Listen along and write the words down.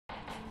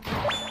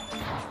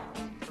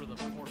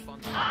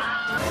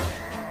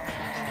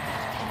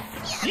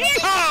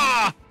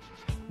Yeehaw!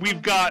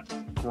 We've got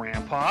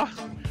Grandpa,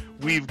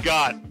 we've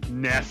got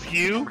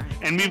Nephew,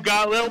 and we've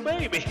got Little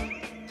Baby.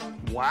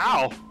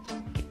 Wow,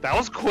 that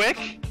was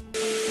quick.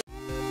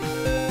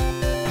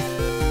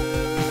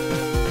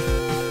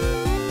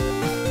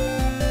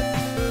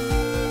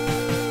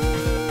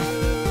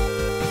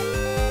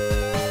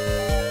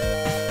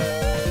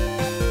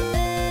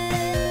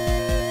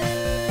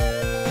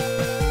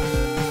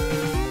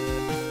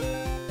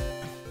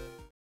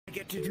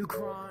 To do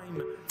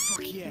crime.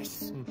 Fuck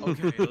yes.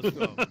 Okay, let's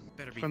go.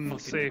 Better be From the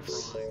fucking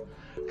safes. crime.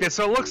 Okay,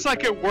 so it looks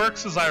like it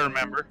works as I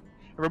remember.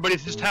 Everybody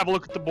just have a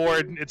look at the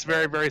board. It's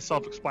very, very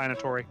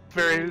self-explanatory.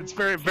 It's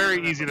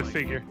very easy to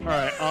figure. All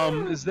right.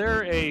 Is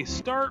there a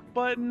start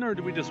button, or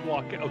do we just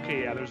walk in?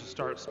 Okay, yeah, there's a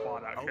start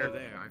spot out here. Over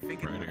there. I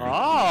think it's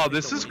Oh,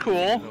 this is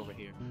cool. over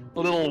here. A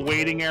little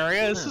waiting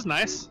area. This is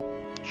nice.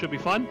 Should be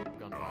fun.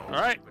 All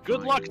right.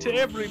 Good luck to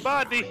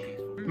everybody.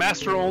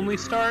 Master only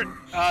start.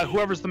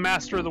 Whoever's the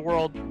master of the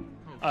world.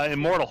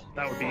 Immortal.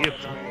 That would be you.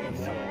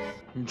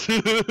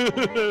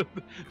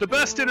 The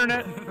best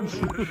internet.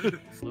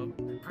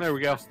 There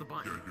we go.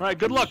 Alright,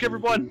 good luck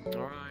everyone.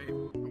 Alright. I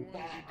wanted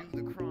to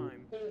do the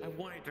crime. I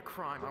wanted to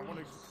crime. I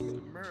wanted to do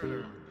the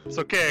murder. It's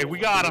okay, we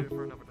got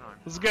him.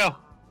 Let's go.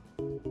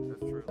 That's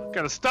true.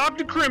 Gotta stop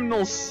the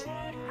criminals.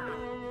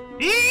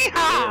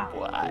 Yeehaw!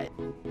 What?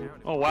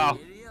 Oh wow.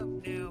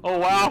 Oh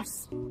wow.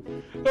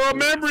 Oh,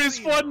 memories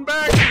flooding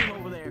back.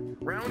 Over there.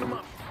 Round them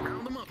up.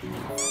 Round them up.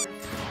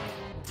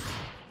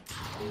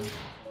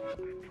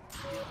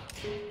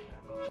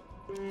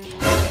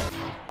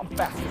 I'm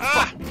fast.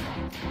 Ah!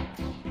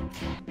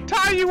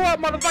 Tie you up,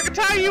 motherfucker!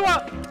 Tie you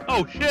up!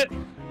 Oh shit!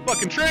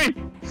 Fucking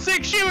train!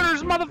 6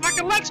 shooters,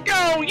 motherfucker! Let's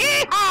go!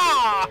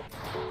 Yeehaw!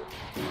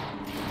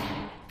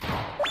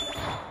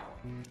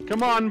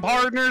 Come on,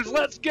 partners!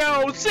 Let's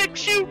go! 6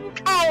 shooting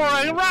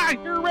Chara right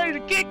here, ready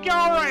to kick your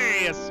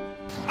ass!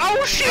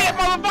 Oh shit,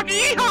 motherfucker!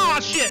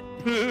 Yeehaw! Shit!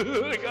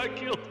 I got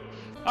killed.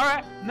 All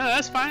right, no,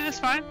 that's fine. That's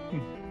fine.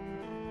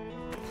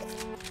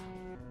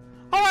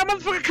 All right,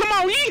 motherfucker! Come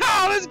on!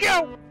 Yeehaw! Let's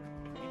go!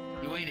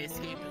 You ain't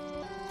escaping.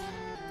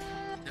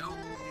 No,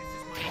 this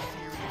is my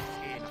serious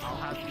game. I'll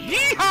have you.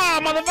 Yeehaw,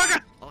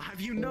 motherfucker! I'll have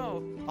you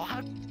know. I'll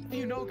have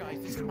you know, guys.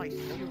 This is my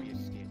serious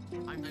skin.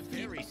 I'm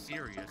very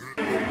serious.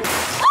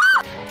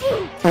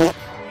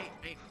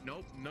 Hey,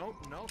 nope,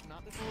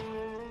 not this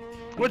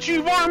one. What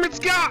you varmints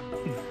got?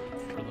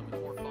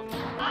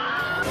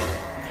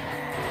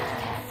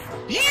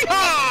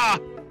 Yeehaw!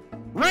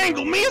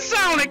 Wrangle me a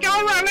Sonic!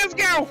 Alright, let's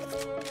go!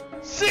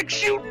 6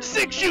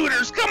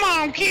 shooters! Come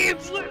on,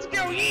 kids! Let's go!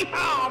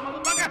 Yeehaw,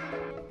 motherfucker!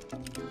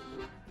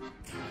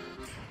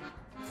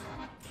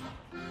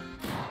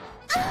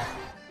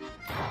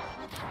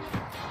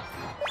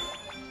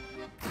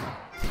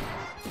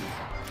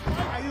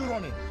 Why are you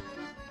running?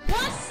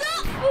 What's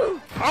up?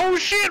 Oh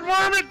shit,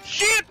 varmint!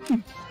 Shit!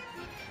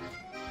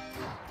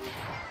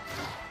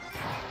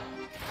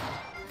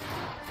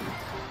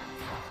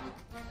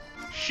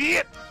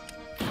 Shit!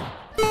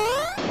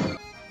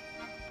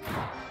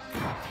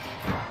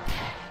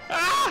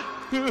 Ah!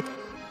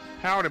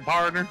 Howdy,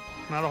 partner.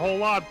 Not a whole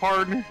lot,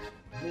 partner.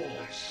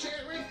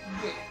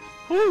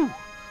 Whew!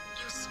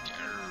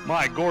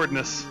 My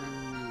gourdness.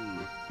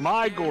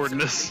 My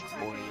gourdness.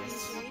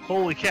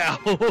 Holy cow.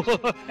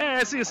 Hey,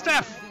 I see a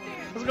Steph.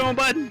 How's it going,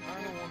 bud?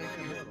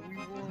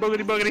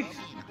 Boogity boogity.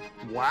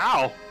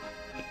 Wow.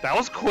 That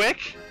was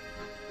quick.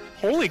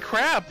 Holy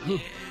crap.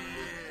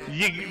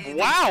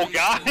 Wow,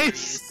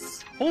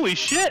 guys. Holy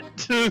shit.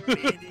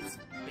 Bandits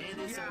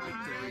are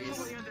victorious.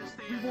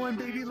 We won,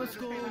 baby. Let's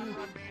go.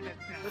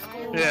 Let's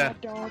go. Yeah.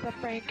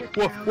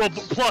 Well,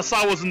 plus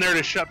I wasn't there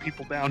to shut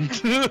people down.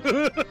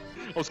 I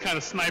was kind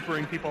of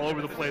snipering people all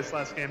over the place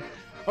last game.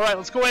 All right,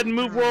 let's go ahead and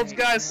move worlds,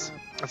 guys.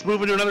 Let's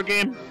move into another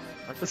game.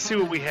 Let's see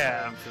what we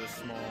have.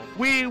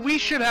 We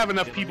should have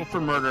enough people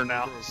for murder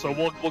now, so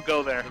we'll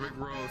go there. Let me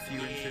grow a few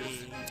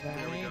inches.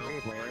 There we go.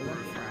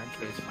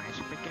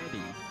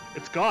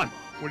 It's gone.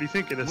 What do you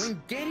think it is?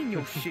 I'm getting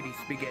your shitty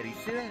spaghetti.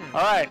 Sit down.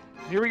 All right,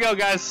 here we go,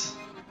 guys.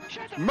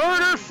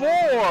 Murder 4.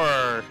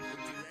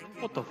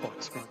 What the fuck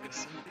is going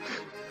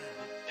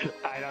on?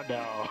 I don't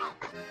know.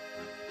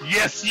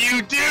 Yes,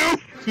 you do.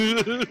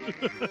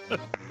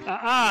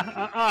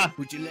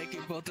 Would you like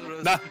a bottle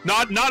of...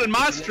 Not in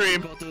my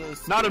stream.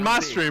 Not in my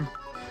stream.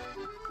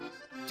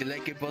 Would you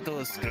like a bottle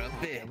of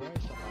scrumpy?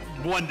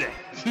 One day.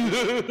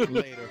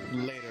 Later.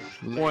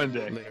 One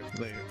day.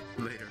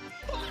 Later.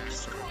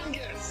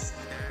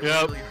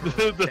 Yep,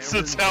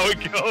 that's how it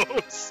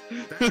goes.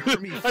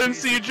 I didn't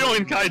see you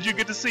join, Kaiju.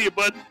 Good to see you,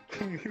 bud.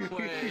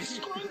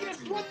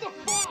 What the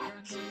fuck?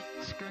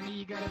 Scrungy,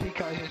 you gotta be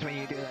cautious when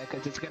you do that,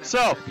 because it's gonna mess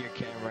So, with your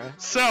camera.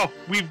 So,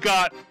 we've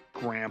got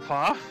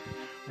Grandpa,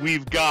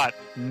 we've got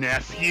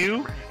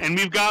Nephew, and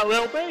we've got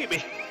Little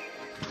Baby.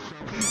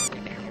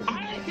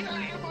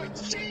 I am a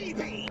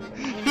TV!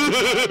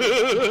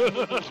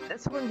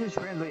 This one just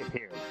randomly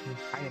appeared.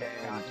 I did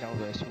not know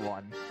this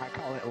one. I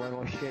call it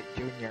Little Shit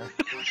Junior.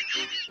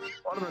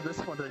 What about this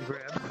one then,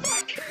 Graham?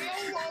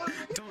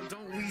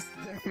 Don't we...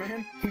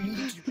 man. We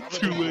need you.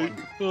 Too late.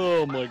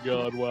 Oh my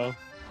god, wow.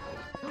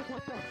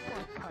 What the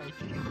fuck, Kite?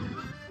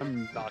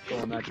 I'm not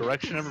going that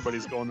direction.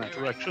 Everybody's going that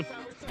direction.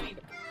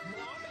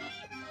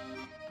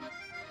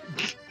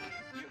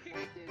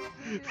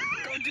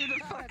 Go do the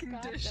fucking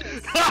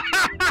dishes.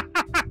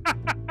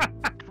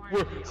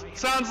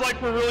 Sounds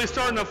like we're really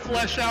starting to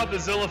flesh out the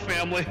Zilla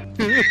family.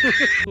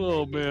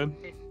 Oh man.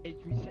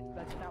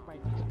 That's not my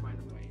niece, by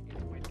the way.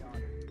 It's my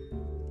daughter.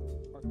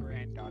 Or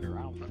granddaughter.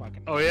 I don't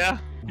fucking know. Oh yeah?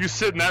 You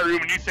sit in that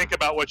room and you think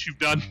about what you've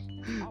done.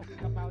 I'll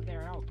come out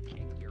there and I'll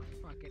kick your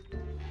fucking...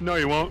 No,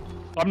 you won't.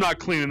 I'm not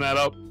cleaning that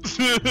up.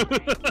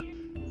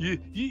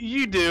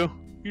 You do.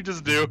 You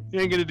just do. You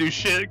ain't gonna do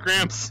shit,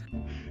 Gramps.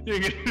 You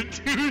ain't gonna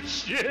do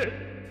shit.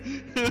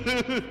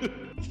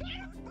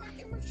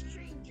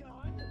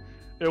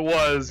 It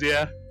was,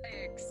 yeah.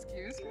 Hey,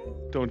 excuse me?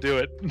 Don't do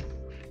it.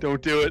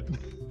 Don't do it.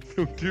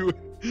 Don't do it.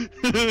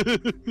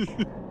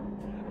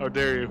 How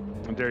dare you?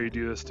 How dare you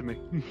do this to me?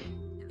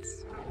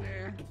 Yes, how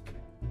dare.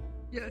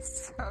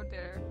 Yes, how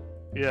dare.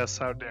 Yes,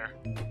 how dare.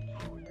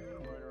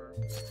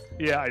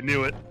 Yeah, I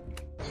knew it.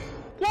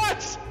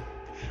 What?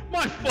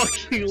 My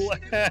fucking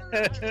leg.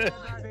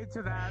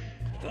 Into that.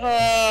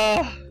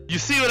 You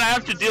see what I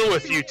have to deal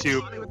with,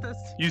 YouTube.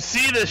 You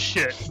see this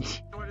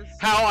shit.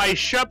 How I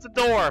shut the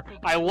door,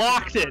 I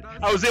locked it,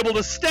 I was able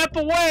to step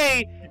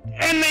away,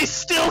 and they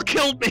still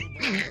killed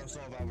me.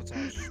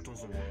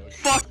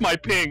 Fuck my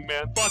ping,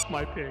 man. Fuck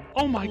my ping.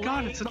 Oh my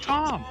god, it's a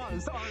Tom.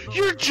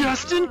 You're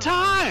just in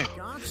time.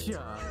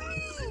 Gotcha.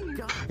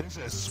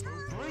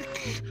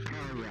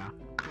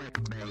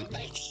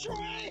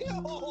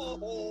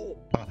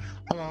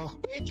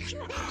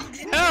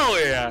 Hell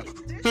yeah.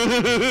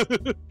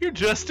 You're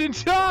just in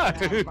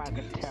time. I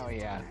can tell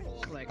ya.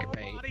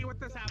 Clickbait.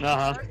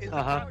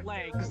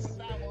 Legs.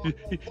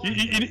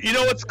 You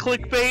know what's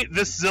clickbait?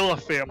 This Zilla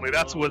family.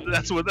 That's what's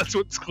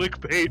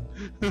clickbait.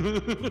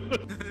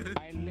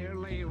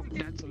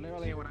 That's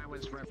literally what I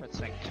was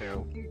referencing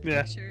to.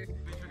 Yeah. Sure.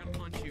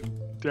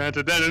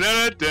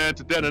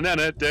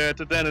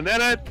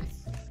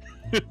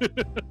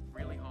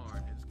 Really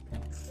hard.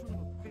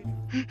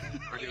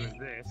 We're doing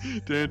this.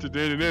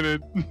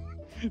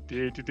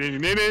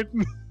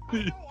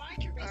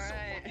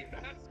 Alright.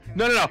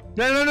 No.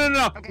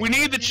 Okay. We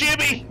need the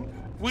chibi.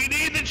 We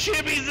need the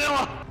chibi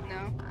Zilla.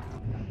 No.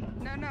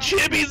 No.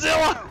 Chibi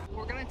Zilla. No,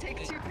 we're gonna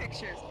take 2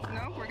 pictures.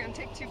 No, we're gonna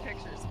take 2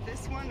 pictures.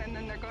 This one, and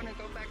then they're gonna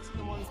go back to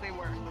the ones they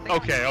were.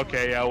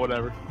 Okay, yeah,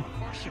 whatever.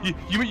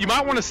 You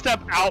might want to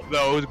step out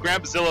though.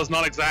 Grampzilla's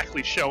not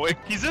exactly showing.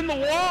 He's in the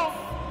wall.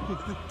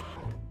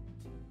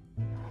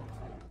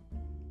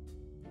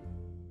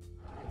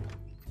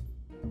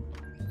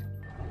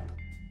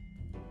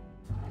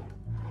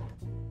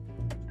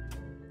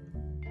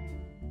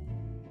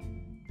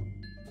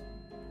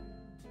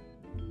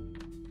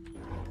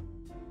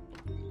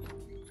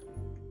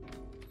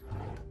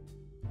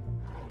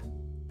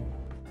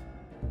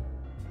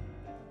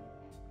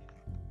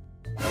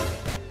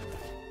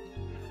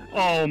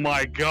 Oh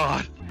my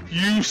god.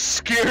 You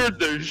scared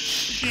the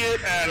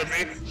shit out of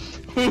me.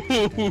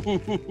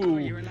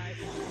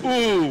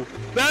 Ooh,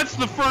 that's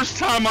the first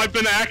time I've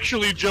been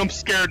actually jump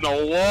scared in a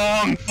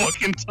long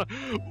fucking time.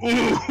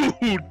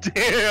 Ooh,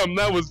 damn,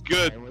 that was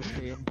good.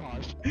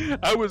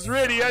 I was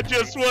ready, I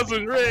just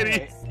wasn't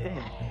ready.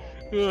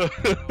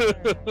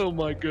 Oh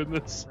my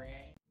goodness.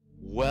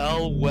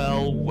 Well,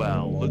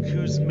 look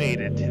who's made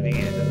it to the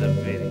end of the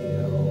video.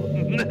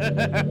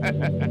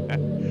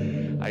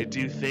 I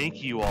do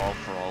thank you all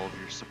for all of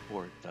your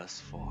support thus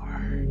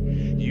far.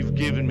 You've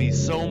given me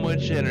so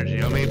much energy,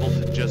 I'm able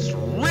to just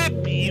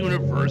rip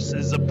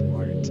universes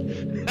apart.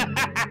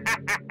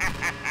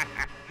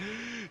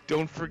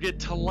 Don't forget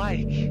to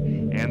like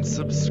and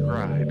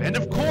subscribe. And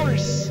of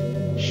course,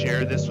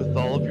 share this with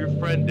all of your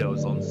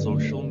friendos on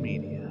social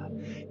media.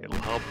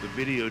 It'll help the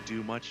video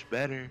do much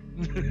better.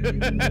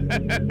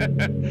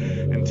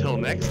 Until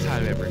next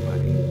time,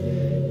 everybody,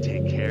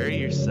 take care of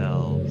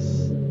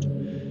yourselves.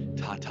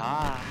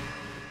 Ta-ta.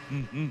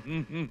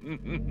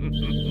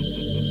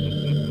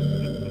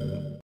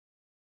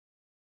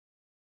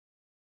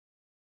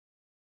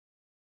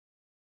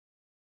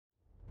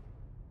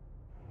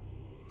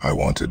 I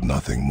wanted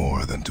nothing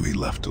more than to be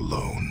left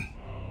alone,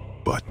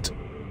 but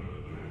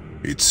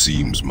it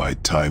seems my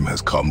time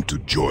has come to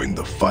join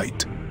the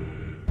fight.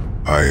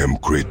 I am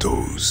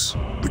Kratos,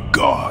 the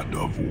god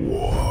of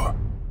war,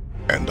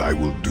 and I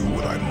will do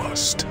what I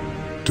must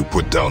to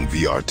put down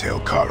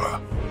VRchat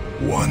Chara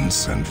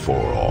once and for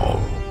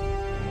all.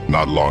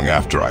 Not long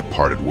after I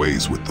parted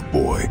ways with the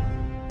boy,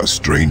 a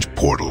strange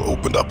portal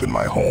opened up in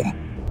my home.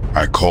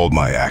 I called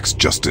my axe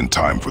just in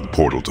time for the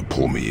portal to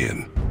pull me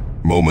in.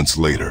 Moments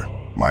later,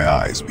 my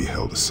eyes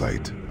beheld a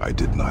sight I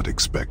did not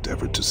expect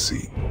ever to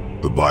see.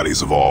 The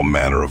bodies of all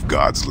manner of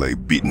gods lay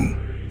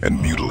beaten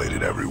and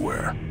mutilated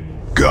everywhere.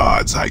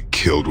 Gods I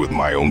killed with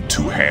my own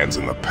 2 hands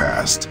in the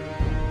past.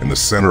 In the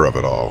center of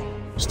it all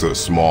stood a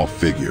small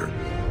figure,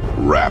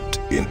 wrapped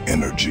in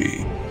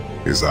energy.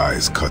 His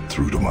eyes cut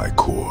through to my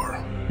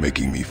core,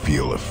 making me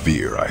feel a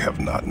fear I have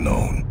not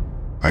known.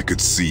 I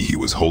could see he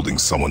was holding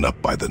someone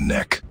up by the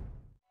neck.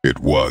 It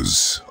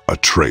was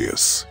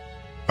Atreus.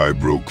 I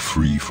broke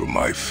free from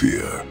my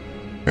fear,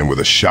 and with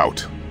a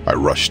shout, I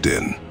rushed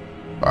in.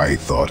 I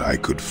thought I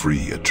could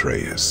free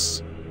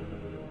Atreus.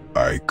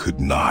 I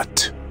could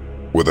not.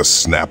 With a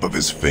snap of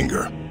his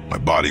finger, my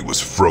body was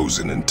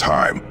frozen in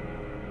time.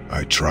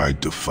 I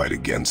tried to fight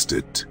against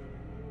it.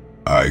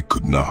 I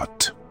could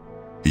not.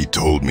 He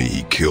told me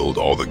he killed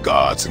all the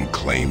gods and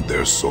claimed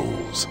their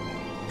souls,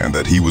 and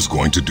that he was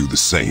going to do the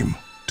same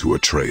to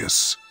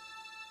Atreus.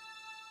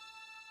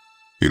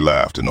 He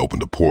laughed and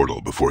opened a portal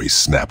before he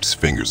snapped his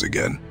fingers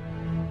again.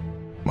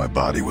 My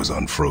body was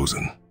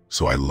unfrozen,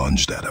 so I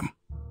lunged at him,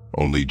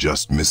 only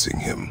just missing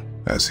him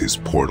as his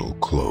portal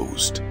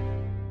closed.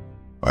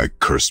 I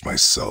cursed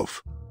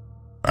myself.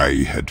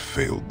 I had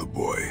failed the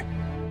boy.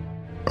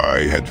 I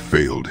had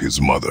failed his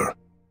mother.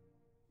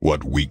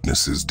 What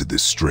weaknesses did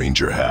this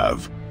stranger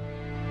have?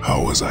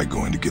 How was I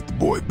going to get the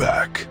boy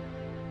back?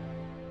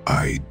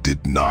 I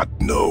did not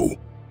know.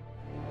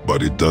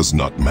 But it does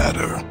not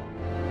matter.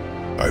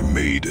 I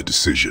made a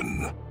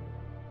decision.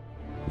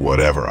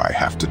 Whatever I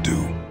have to do,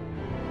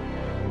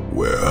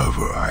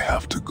 wherever I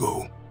have to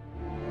go,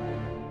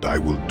 I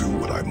will do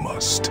what I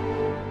must.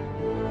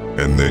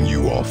 And then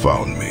you all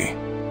found me.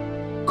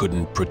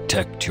 Couldn't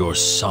protect your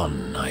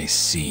son, I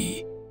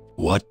see.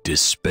 What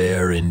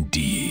despair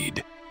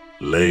indeed.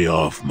 Lay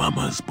off,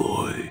 Mama's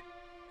boy.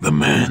 The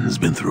man's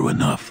been through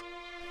enough.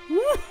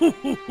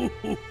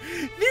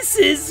 This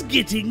is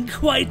getting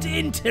quite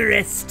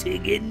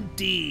interesting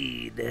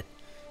indeed.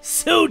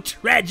 So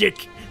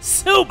tragic,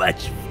 so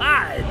much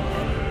fun.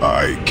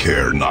 I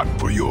care not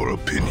for your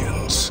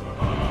opinions.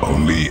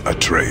 Only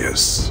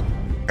Atreus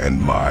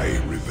and my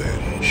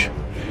revenge.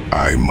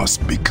 I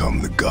must become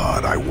the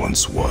god I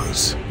once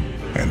was.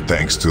 And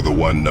thanks to the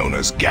one known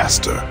as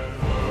Gaster,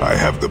 I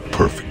have the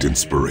perfect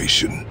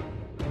inspiration.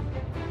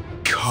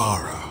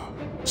 Chara,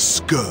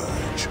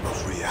 scourge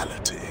of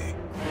reality.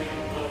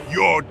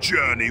 Your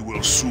journey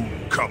will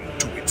soon come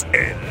to its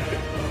end.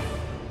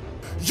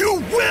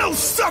 You will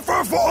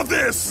suffer for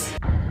this!